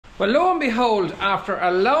Well, lo and behold, after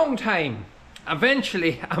a long time,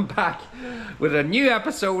 eventually I'm back with a new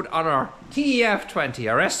episode on our TEF20,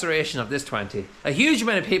 our restoration of this 20. A huge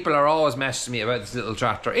amount of people are always messaging me about this little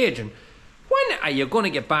tractor. Adrian, when are you going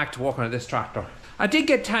to get back to working on this tractor? I did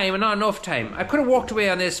get time, and not enough time. I could have walked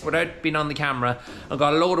away on this without being on the camera and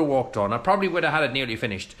got a load of work done. I probably would have had it nearly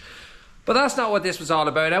finished. But that's not what this was all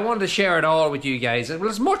about. I wanted to share it all with you guys, well,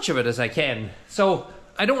 as much of it as I can. So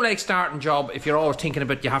I don't like starting a job if you're always thinking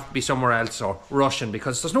about you have to be somewhere else or rushing,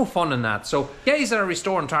 because there's no fun in that. So guys that are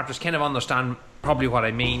restoring tractors kind of understand probably what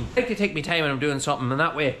I mean. I like to take my time when I'm doing something, and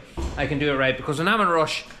that way I can do it right, because when I'm in a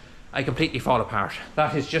rush I completely fall apart.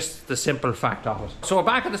 That is just the simple fact of it. So we're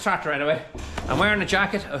back at the tractor anyway. I'm wearing a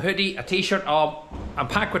jacket, a hoodie, a t-shirt. I'm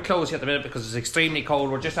packed with clothes here at the minute because it's extremely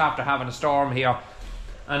cold. We're just after having a storm here.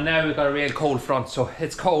 And now we've got a real cold front, so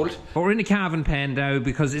it's cold. But we're in the calving pen now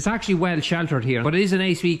because it's actually well sheltered here. But it is a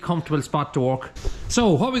nice wee comfortable spot to work.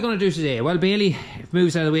 So what are we going to do today? Well, Bailey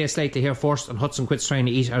moves out of the way slightly here first, and Hudson quits trying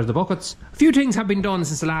to eat out of the buckets. A few things have been done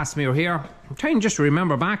since the last time we were here. I'm trying just to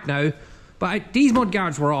remember back now. But these mud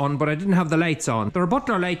guards were on, but I didn't have the lights on. They're a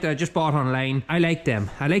Butler light that I just bought online. I like them.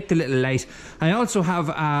 I like the little light. I also have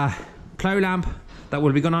a plough lamp that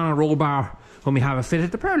will be going on a roll bar when we have it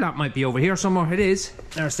fitted. The plough lamp might be over here somewhere. It is.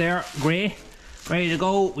 There's there, grey, ready to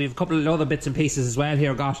go. We have a couple of other bits and pieces as well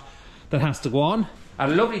here got that has to go on. Had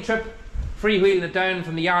a lovely trip, freewheeling it down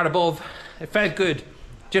from the yard above. It felt good.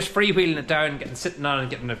 Just freewheeling it down, sitting on it,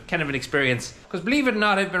 getting a kind of an experience. Because believe it or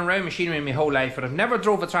not, I've been around machinery my whole life, but I've never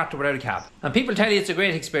drove a tractor without a cab. And people tell you it's a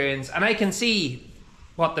great experience, and I can see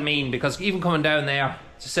what they mean, because even coming down there,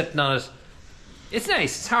 just sitting on it, it's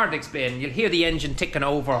nice. It's hard to explain. You'll hear the engine ticking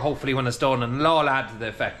over, hopefully, when it's done, and it'll all add to the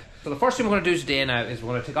effect. So the first thing we're going to do today now is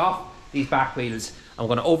we're going to take off these back wheels, and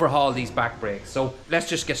we're going to overhaul these back brakes. So let's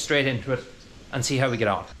just get straight into it and see how we get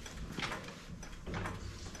on.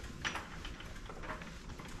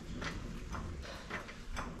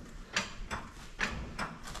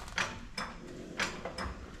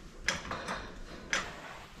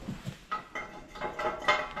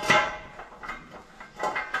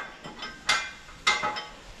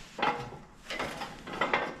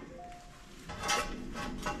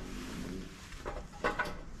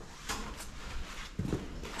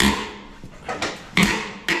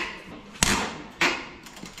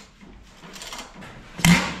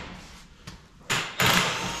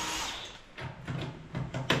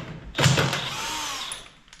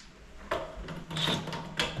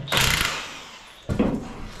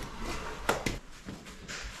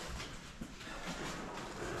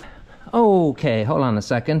 Okay, hold on a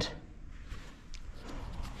second.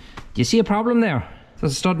 Do you see a problem there?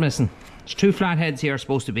 There's a stud missing. There's two flat heads here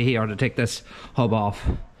supposed to be here to take this hub off.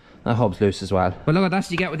 That hub's loose as well. But look, that's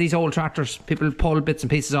what you get with these old tractors. People pull bits and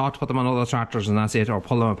pieces off to put them on other tractors, and that's it, or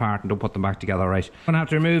pull them apart and don't put them back together right. I'm gonna have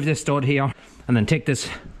to remove this stud here and then take this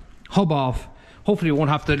hub off. Hopefully we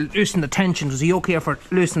won't have to loosen the tension, because the yoke here for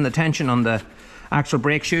loosening the tension on the actual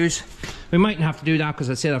brake shoes. We mightn't have to do that because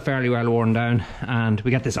I'd say they're fairly well worn down, and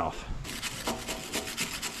we get this off.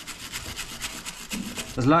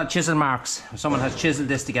 There's a lot of chisel marks. Someone has chiseled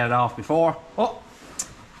this to get it off before. Oh,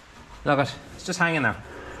 look at it, it's just hanging there.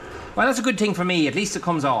 Well, that's a good thing for me, at least it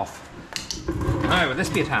comes off. Alright, will this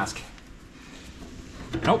be a task?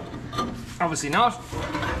 Nope, obviously not.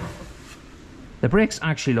 The brakes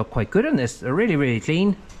actually look quite good on this. They're really, really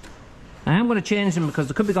clean. I am going to change them because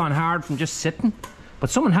they could be gone hard from just sitting. But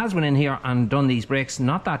someone has went in here and done these brakes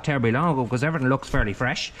not that terribly long ago, because everything looks fairly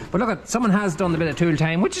fresh. But look at, someone has done a bit of tool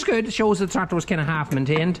time, which is good. It shows the tractor was kind of half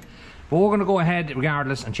maintained. But we're going to go ahead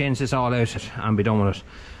regardless and change this all out and be done with it.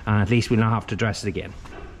 And at least we'll not have to dress it again.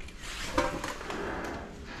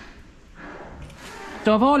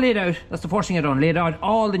 So I've all laid out, that's the first thing I've done, laid out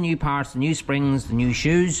all the new parts, the new springs, the new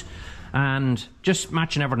shoes, and just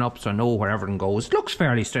matching everything up so I know where everything goes. It looks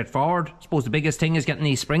fairly straightforward. I suppose the biggest thing is getting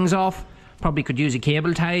these springs off. Probably could use a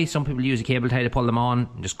cable tie. Some people use a cable tie to pull them on,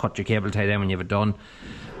 and just cut your cable tie down when you have it done.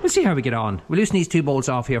 We'll see how we get on. We'll loosen these two bolts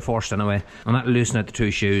off here first anyway, and that'll loosen out the two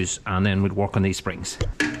shoes, and then we'll work on these springs.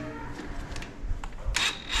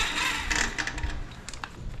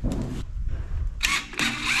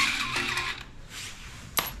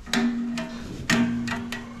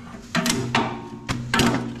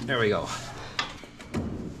 There we go.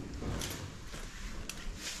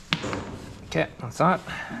 Okay, that's that.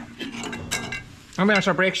 And there's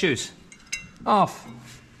our brake shoes. Off.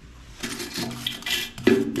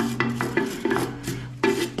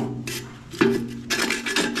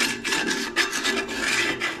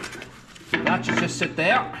 That should just sit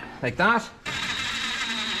there, like that.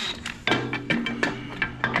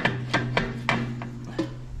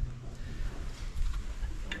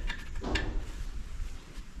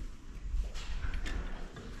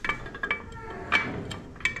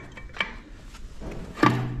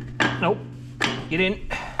 get in.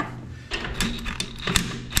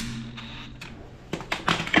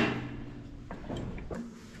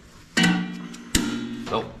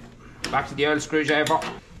 So, back to the old screwdriver.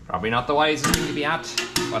 Probably not the wisest thing to be at,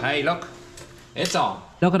 but hey, look, it's on.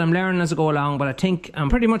 Look, I'm learning as I go along, but I think I'm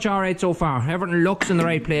pretty much alright so far. Everything looks in the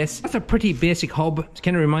right place. That's a pretty basic hub. It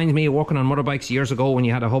kind of reminds me of working on motorbikes years ago when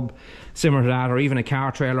you had a hub similar to that, or even a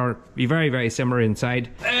car trailer. Be very, very similar inside.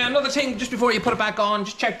 Another thing, just before you put it back on,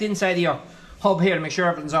 just check the inside of your hub here to make sure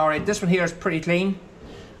everything's alright. This one here is pretty clean.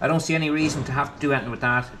 I don't see any reason to have to do anything with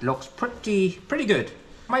that. It looks pretty good.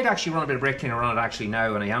 I might actually run a bit of brake cleaner on it actually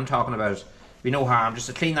now, and I am talking about it. Be no harm, just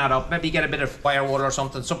to clean that up. Maybe get a bit of firewood or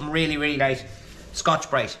something really, really light. Scotch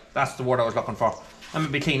Brite, that's the word I was looking for. I'm going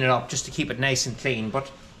to be cleaning it up just to keep it nice and clean,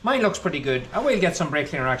 but mine looks pretty good. I will get some brake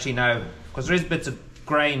cleaner actually now, because there is bits of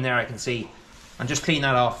grain there I can see, and just clean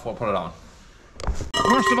that off before I put it on.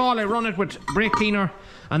 First of all, I run it with brake cleaner,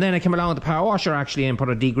 and then I came along with the power washer actually and put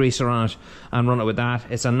a degreaser on it and run it with that.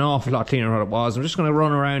 It's an awful lot cleaner than what it was. I'm just going to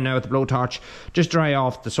run around now with the blowtorch, just dry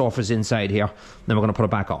off the surface inside here, then we're going to put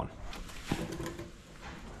it back on.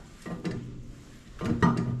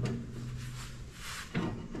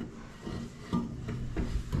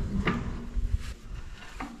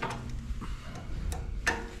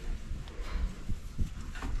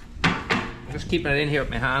 Just keeping it in here with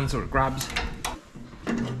my hand so it grabs.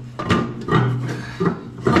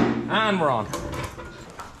 And we're on.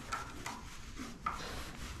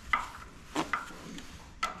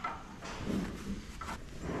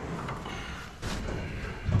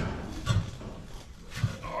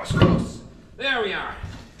 Oh, it's close. There we are.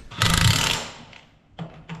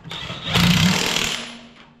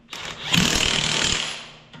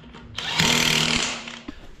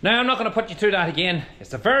 Now I'm not going to put you through that again. It's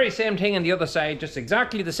the very same thing on the other side, just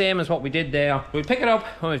exactly the same as what we did there. We'll pick it up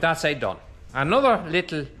when we've that side done. Another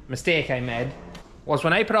little mistake I made was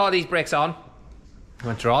when I put all these brakes on, I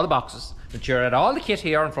went through all the boxes, made sure I had all the kit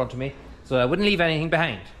here in front of me so I wouldn't leave anything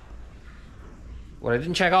behind. Well, I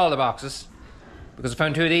didn't check all the boxes because I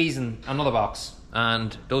found two of these in another box.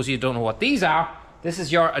 And those of you who don't know what these are, this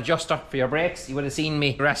is your adjuster for your brakes. You would have seen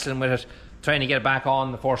me wrestling with it, trying to get it back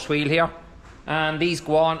on the first wheel here. And these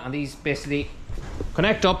go on, and these basically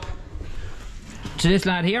connect up to this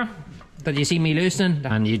lad here that you see me loosening,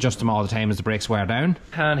 and you adjust them all the time as the brakes wear down.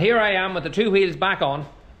 And here I am with the two wheels back on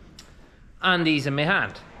and these in my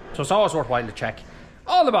hand. So it's always worthwhile to check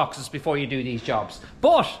all the boxes before you do these jobs.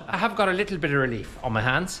 But I have got a little bit of relief on my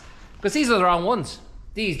hands because these are the wrong ones.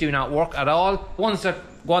 These do not work at all. Ones that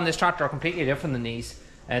go on this tractor are completely different than these.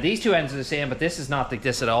 These two ends are the same, but this is not like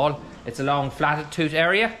this at all. It's a long flatted tooth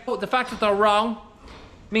area. But the fact that they're wrong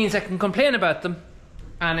means I can complain about them,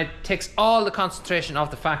 and it takes all the concentration off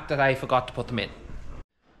the fact that I forgot to put them in.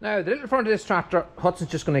 Now, the little front of this tractor, Hudson's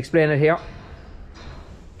just going to explain it here.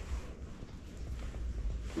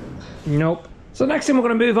 Nope. So next thing we're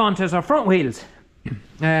going to move on to is our front wheels.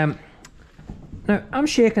 Now, I'm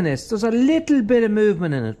shaking this. There's a little bit of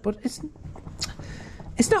movement in it, but it's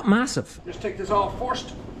not massive. Just take this off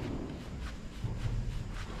first.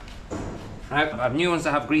 I have new ones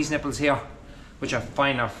that have grease nipples here, which I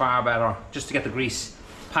find are far better, just to get the grease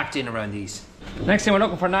packed in around these. Next thing we're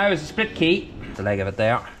looking for now is a split key. The leg of it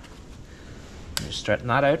there. Just straighten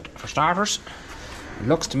that out for starters. It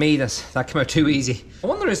looks to me that came out too easy. I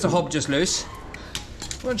wonder, is the hub just loose?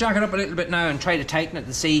 I'm going to jack it up a little bit now and try to tighten it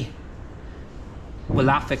and see, will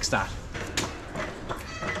that fix that?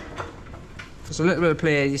 There's a little bit of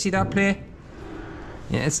play. You see that play?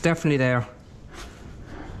 Yeah, it's definitely there.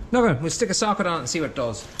 Look, we'll stick a socket on it and see what it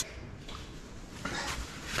does.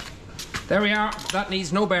 There we are. That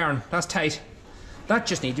needs no bearing. That's tight. That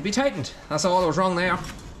just needs to be tightened. That's all that was wrong there.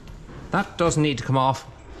 That doesn't need to come off.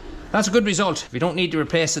 That's a good result. If you don't need to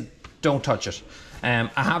replace it, don't touch it. I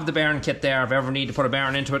have the bearing kit there. If I ever need to put a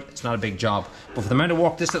bearing into it, it's not a big job. But for the amount of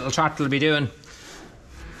work this little tractor will be doing,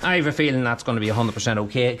 I have a feeling that's going to be 100%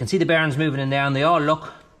 okay. You can see the bearings moving in there, and they all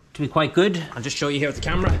look to be quite good. I'll just show you here with the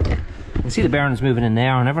camera. You can see the bearings moving in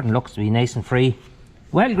there, and everything looks to be nice and free.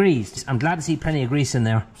 Well greased. I'm glad to see plenty of grease in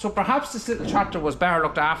there. So perhaps this little tractor was better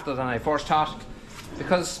looked after than I first thought,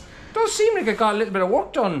 because it does seem like it got a little bit of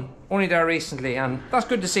work done only there recently, and that's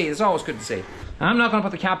good to see. It's always good to see. I'm not going to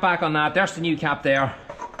put the cap back on that. There's the new cap there.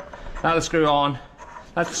 That'll screw on.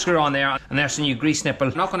 That's the screw on there, and there's the new grease nipple.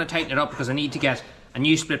 I'm not going to tighten it up because I need to get a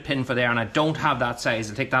new split pin for there, and I don't have that size.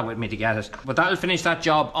 I'll take that with me to get it. But that'll finish that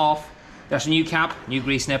job off. There's a new cap, new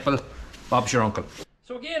grease nipple. Bob's your uncle.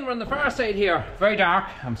 So again, we're on the far side here. Very dark.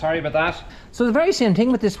 I'm sorry about that. So the very same thing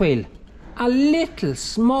with this wheel. A little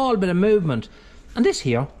small bit of movement. And this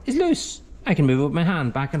here is loose. I can move it with my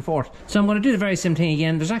hand back and forth. So I'm going to do the very same thing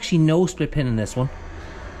again. There's actually no split pin in this one,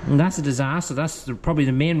 and that's a disaster. That's probably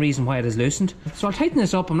the main reason why it is loosened. So I'll tighten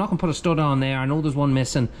this up. I'm not going to put a stud on there. I know there's one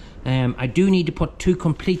missing. I do need to put 2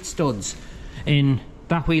 complete studs in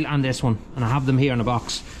that wheel and this one, and I have them here in a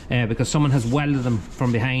box because someone has welded them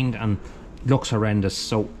from behind and looks horrendous.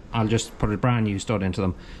 So I'll just put a brand new stud into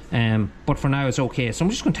them. But for now it's okay. So I'm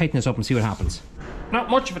just going to tighten this up and see what happens. Not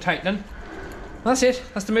much of a tightening. That's it.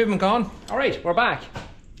 That's the movement gone. Alright, we're back.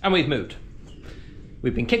 And we've moved.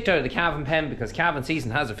 We've been kicked out of the calving pen because calving season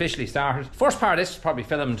has officially started. First part of this was probably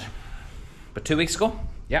filmed about 2 weeks ago.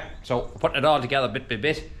 Yeah, so we're putting it all together bit by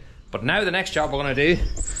bit. But now the next job we're going to do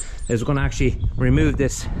is we're going to actually remove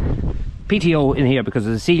this PTO in here because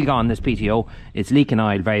there's a seal gone, this PTO. It's leaking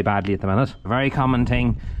oil very badly at the minute. A very common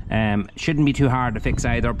thing. Shouldn't be too hard to fix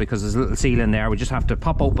either because there's a little seal in there. We just have to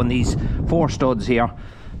pop open these 4 studs here,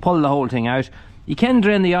 pull the whole thing out. You can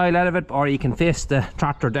drain the oil out of it, or you can face the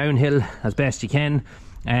tractor downhill as best you can,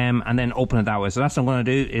 and then open it that way. So that's what I'm going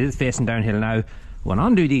to do. It is facing downhill now. I'm going to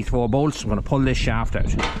undo these 4 bolts. I'm going to pull this shaft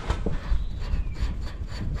out.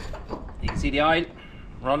 You can see the oil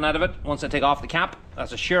running out of it. Once I take off the cap,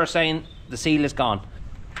 that's a sure sign the seal is gone.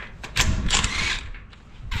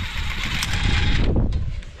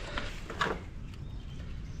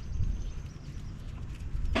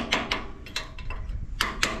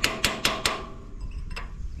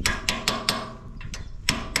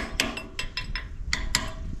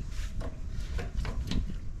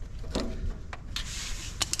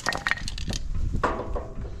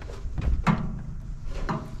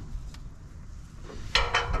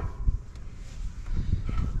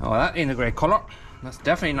 Oh, that ain't a great colour. That's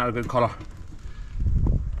definitely not a good colour.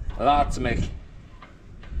 Lots of milk.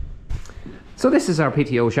 So this is our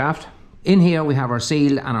PTO shaft. In here we have our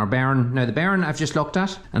seal and our bearing. Now the bearing I've just looked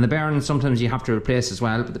at, and the bearing sometimes you have to replace as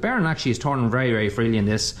well, but the bearing actually is turning very, very freely in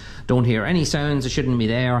this. Don't hear any sounds, it shouldn't be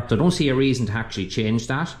there. So don't see a reason to actually change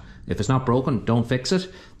that. If it's not broken, don't fix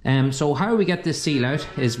it. So how we get this seal out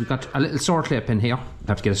is we've got a little sword clip in here. We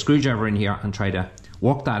have to get a screwdriver in here and try to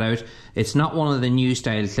work that out. It's not one of the new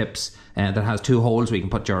style clips that has 2 holes where you can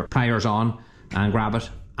put your pliers on and grab it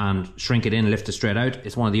and shrink it in, lift it straight out.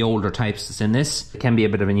 It's one of the older types that's in this. It can be a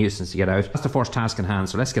bit of a nuisance to get out. That's the first task in hand,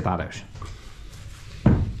 so let's get that out.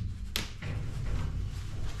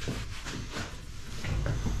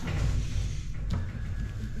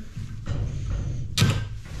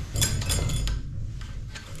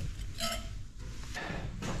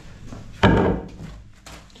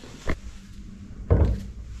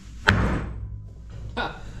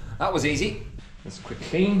 That was easy. Let's quick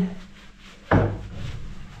clean. So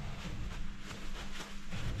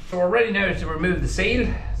we're ready now to remove the seal.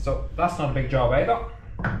 So that's not a big job either.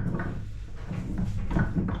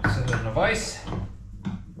 Set it in a vise.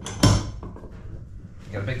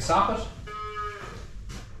 Get a big socket.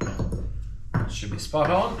 Should be spot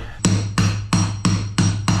on.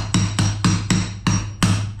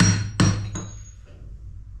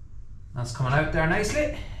 That's coming out there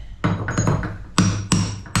nicely.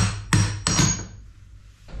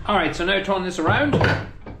 Alright, so now turn this around.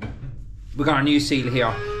 We got our new seal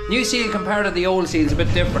here. New seal compared to the old seal is a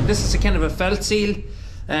bit different. This is a kind of a felt seal. Look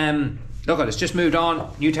at it, it's just moved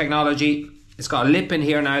on. New technology. It's got a lip in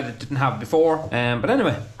here now that didn't have before. But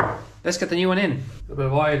anyway, let's get the new one in. A little bit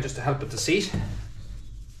of oil just to help it to seat.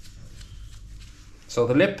 So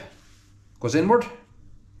the lip goes inward.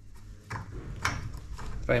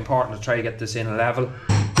 Very important to try to get this in level.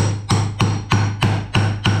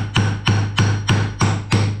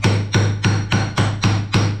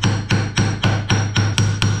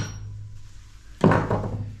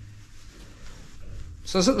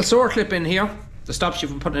 So there's a little sword clip in here that stops you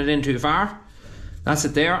from putting it in too far. That's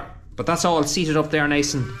it there, but that's all seated up there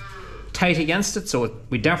nice and tight against it, so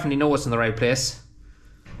we definitely know it's in the right place.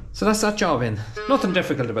 So that's that job in. Nothing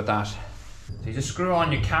difficult about that. So you just screw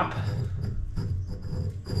on your cap.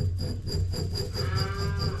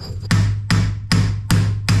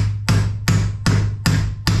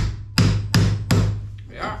 There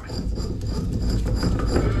we are.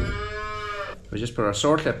 We just put our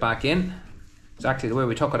sword clip back in. Exactly the way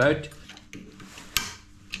we took it out.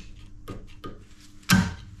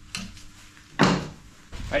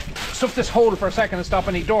 Right, stuff this hole for a second and stop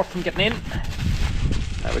any dirt from getting in.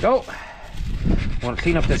 There we go. I want to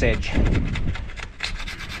clean up this edge.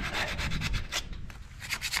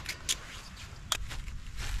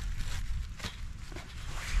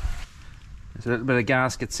 There's a little bit of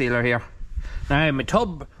gasket sealer here. Now my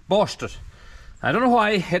tub busted. I don't know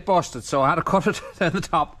why it busted, so I had to cut it down the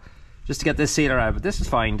top just to get this sealer out, but this is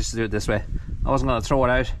fine just to do it this way. I wasn't going to throw it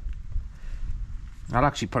out. I'll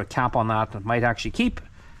actually put a cap on that. It might actually keep.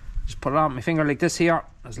 Just put it on my finger like this here.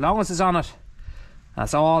 As long as it's on it,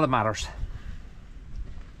 that's all that matters.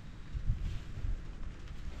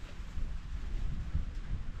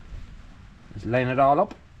 Just line it all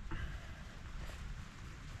up.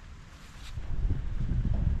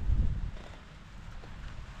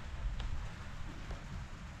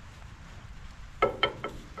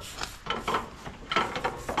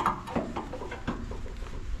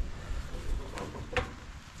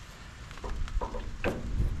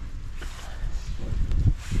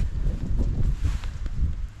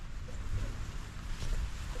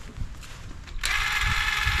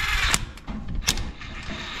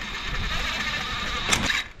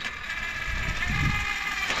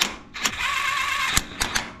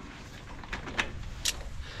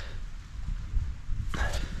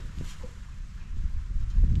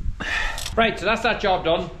 Right, so that's that job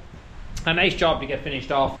done. A nice job to get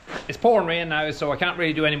finished off. It's pouring rain now, so I can't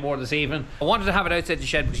really do any more this evening. I wanted to have it outside the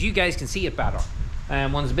shed because you guys can see it better.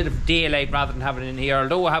 One's a bit of daylight rather than having it in here.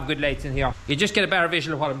 Although I have good lights in here, you just get a better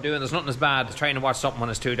visual of what I'm doing. There's nothing as bad as trying to watch something when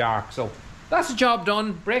it's too dark. So that's the job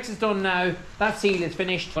done. Brakes is done now. That seal is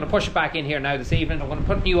finished. I'm going to push it back in here now this evening. I'm going to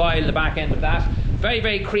put new oil in the back end of that. Very,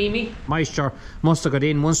 very creamy. Moisture must have got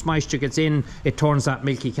in. Once moisture gets in, it turns that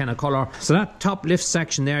milky kind of colour. So that top lift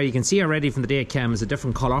section there, you can see already from the day it came, is a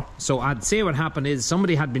different colour. So I'd say what happened is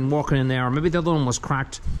somebody had been working in there, or maybe the other one was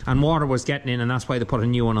cracked and water was getting in, and that's why they put a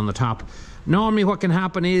new one on the top. Normally what can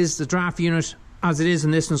happen is the draft unit, as it is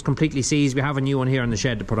in this one's completely seized. We have a new one here in the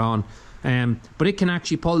shed to put on. But it can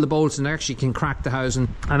actually pull the bolts and actually can crack the housing,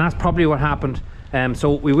 and that's probably what happened.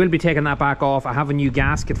 So we will be taking that back off. I have a new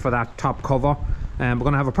gasket for that top cover. We're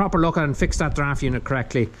going to have a proper look at it and fix that draft unit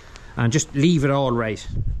correctly and just leave it all right.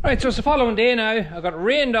 Right, so it's the following day now. I got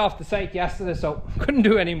rained off the site yesterday, so couldn't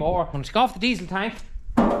do any more. I'm going to take off the diesel tank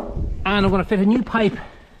and I'm going to fit a new pipe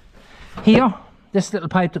here. This little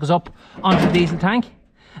pipe that goes up onto the diesel tank.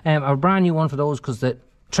 A brand new one for those because the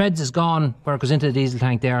treads is gone where it goes into the diesel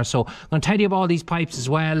tank there. So I'm going to tidy up all these pipes as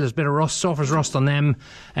well. There's a bit of rust, surface rust on them,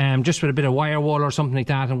 just with a bit of wire wool or something like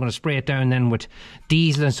that. I'm going to spray it down then with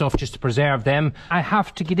diesel and stuff just to preserve them. I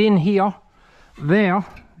have to get in here, there,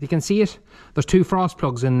 you can see it. There's two frost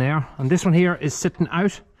plugs in there, and this one here is sitting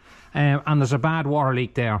out, and there's a bad water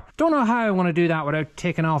leak there. Don't know how I want to do that without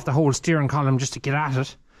taking off the whole steering column just to get at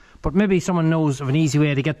it, but maybe someone knows of an easy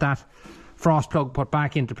way to get that frost plug put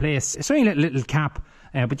back into place. It's only a little cap,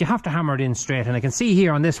 but you have to hammer it in straight, and I can see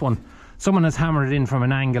here on this one someone has hammered it in from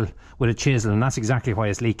an angle with a chisel, and that's exactly why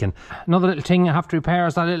it's leaking. Another little thing I have to repair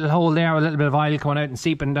is that little hole there, a little bit of oil coming out and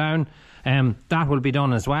seeping down. That will be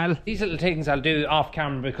done as well. These little things I'll do off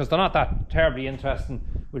camera because they're not that terribly interesting.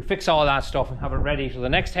 We'll fix all that stuff and have it ready so the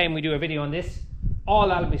next time we do a video on this, all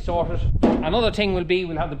that'll be sorted. Another thing will be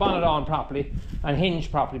we'll have the bonnet on properly and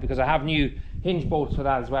hinged properly because I have new hinge bolts for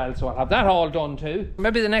that as well, so I'll have that all done too.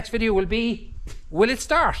 Maybe the next video will be, will it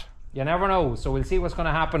start? You never know, so we'll see what's going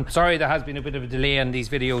to happen. Sorry there has been a bit of a delay in these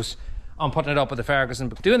videos on putting it up with the Ferguson,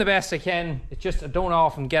 but doing the best I can. It's just I don't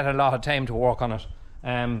often get a lot of time to work on it,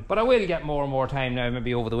 but I will get more and more time now,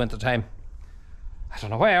 maybe over the winter time. I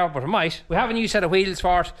don't know where, but I might. We have a new set of wheels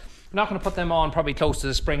for it. I'm not going to put them on probably close to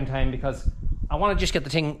the springtime because I want to just get the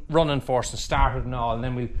thing running first and started and all, and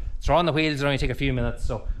then we'll throw on the wheels. It'll only take a few minutes.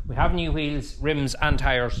 So we have new wheels, rims and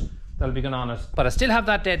tyres that'll be going on it, but I still have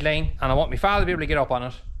that deadline, and I want my father to be able to get up on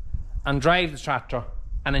it and drive the tractor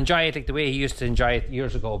and enjoy it like the way he used to enjoy it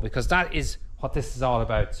years ago, because that is what this is all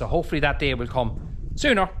about. So hopefully that day will come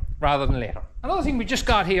sooner rather than later. Another thing we just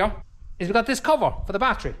got here is we got this cover for the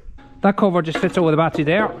battery. That cover just fits over the battery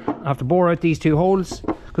there. I have to bore out these two holes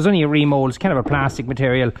because only a remold, it's kind of a plastic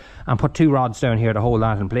material, and put two rods down here to hold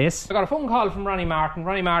that in place. I got a phone call from Ronnie Martin.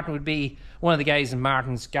 Ronnie Martin would be one of the guys in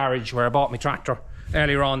Martin's garage where I bought my tractor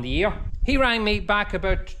earlier on in the year. He rang me back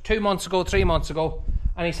about 2 months ago, 3 months ago,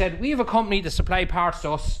 and he said, we have a company that supply parts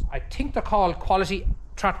to us. I think they're called Quality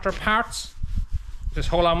Tractor Parts. Just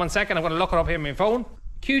hold on 1 second, I'm going to look it up here on my phone.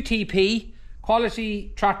 QTP,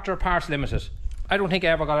 Quality Tractor Parts Limited. I don't think I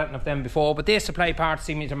ever got anything of them before, but they supply parts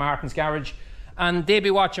to me to Martin's garage, and they'd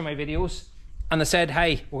be watching my videos, and they said,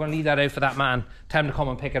 hey, we're going to leave that out for that man. Time to come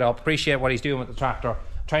and pick it up. Appreciate what he's doing with the tractor,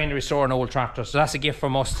 trying to restore an old tractor. So that's a gift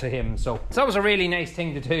from us to him. So that was a really nice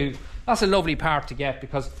thing to do. That's a lovely part to get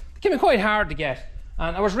because it can be quite hard to get.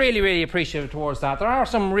 And I was really, really appreciative towards that. There are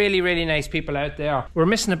some really, really nice people out there. We're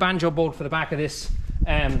missing a banjo bolt for the back of this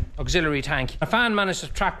auxiliary tank. A fan managed to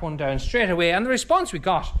track one down straight away, and the response we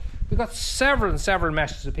got several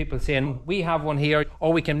messages of people saying, we have one here,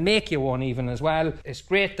 or we can make you one even as well. It's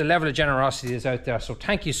great, the level of generosity is out there, so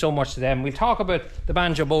thank you so much to them. We'll talk about the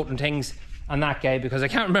banjo bolt and things on that guy, because I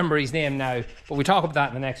can't remember his name now, but we talk about that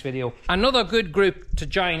in the next video. Another good group to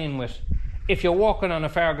join in with if you're working on a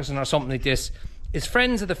Ferguson or something like this is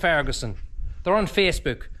Friends of the Ferguson. They're on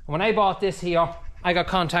Facebook. And when I bought this here, I got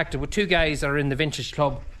contacted with two guys that are in the Vintage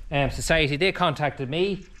Club Society. They contacted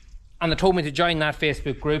me and they told me to join that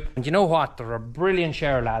Facebook group. And you know what? They're a brilliant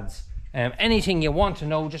share, lads. Anything you want to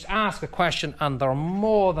know, just ask a question and they're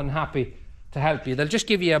more than happy to help you. They'll just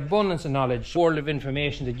give you abundance of knowledge, world of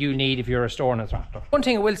information that you need if you're restoring a tractor. One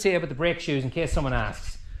thing I will say about the brake shoes, in case someone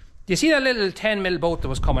asks, do you see that little 10mm bolt that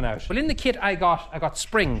was coming out? Well, in the kit I got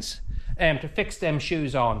springs to fix them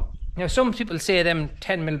shoes on. Now some people say them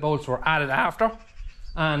 10mm bolts were added after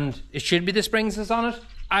and it should be the springs that's on it.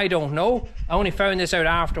 I don't know. I only found this out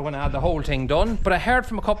after when I had the whole thing done, but I heard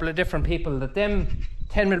from a couple of different people that them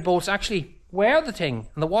 10mm bolts actually were the thing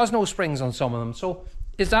and there was no springs on some of them. So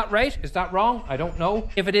is that right? Is that wrong? I don't know.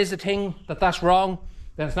 If it is a thing that's wrong,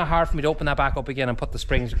 then it's not hard for me to open that back up again and put the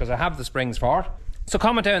springs, because I have the springs for it. So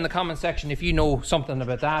comment down in the comment section if you know something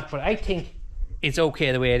about that, but I think it's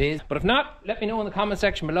okay the way it is. But if not, let me know in the comment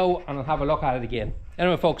section below and I'll have a look at it again.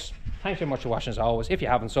 Anyway folks, thanks very much for watching as always. If you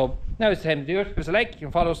haven't subbed, now is the time to do it. Give us a like, you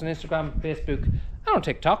can follow us on Instagram, Facebook and on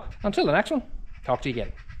TikTok. Until the next one, talk to you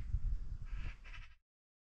again.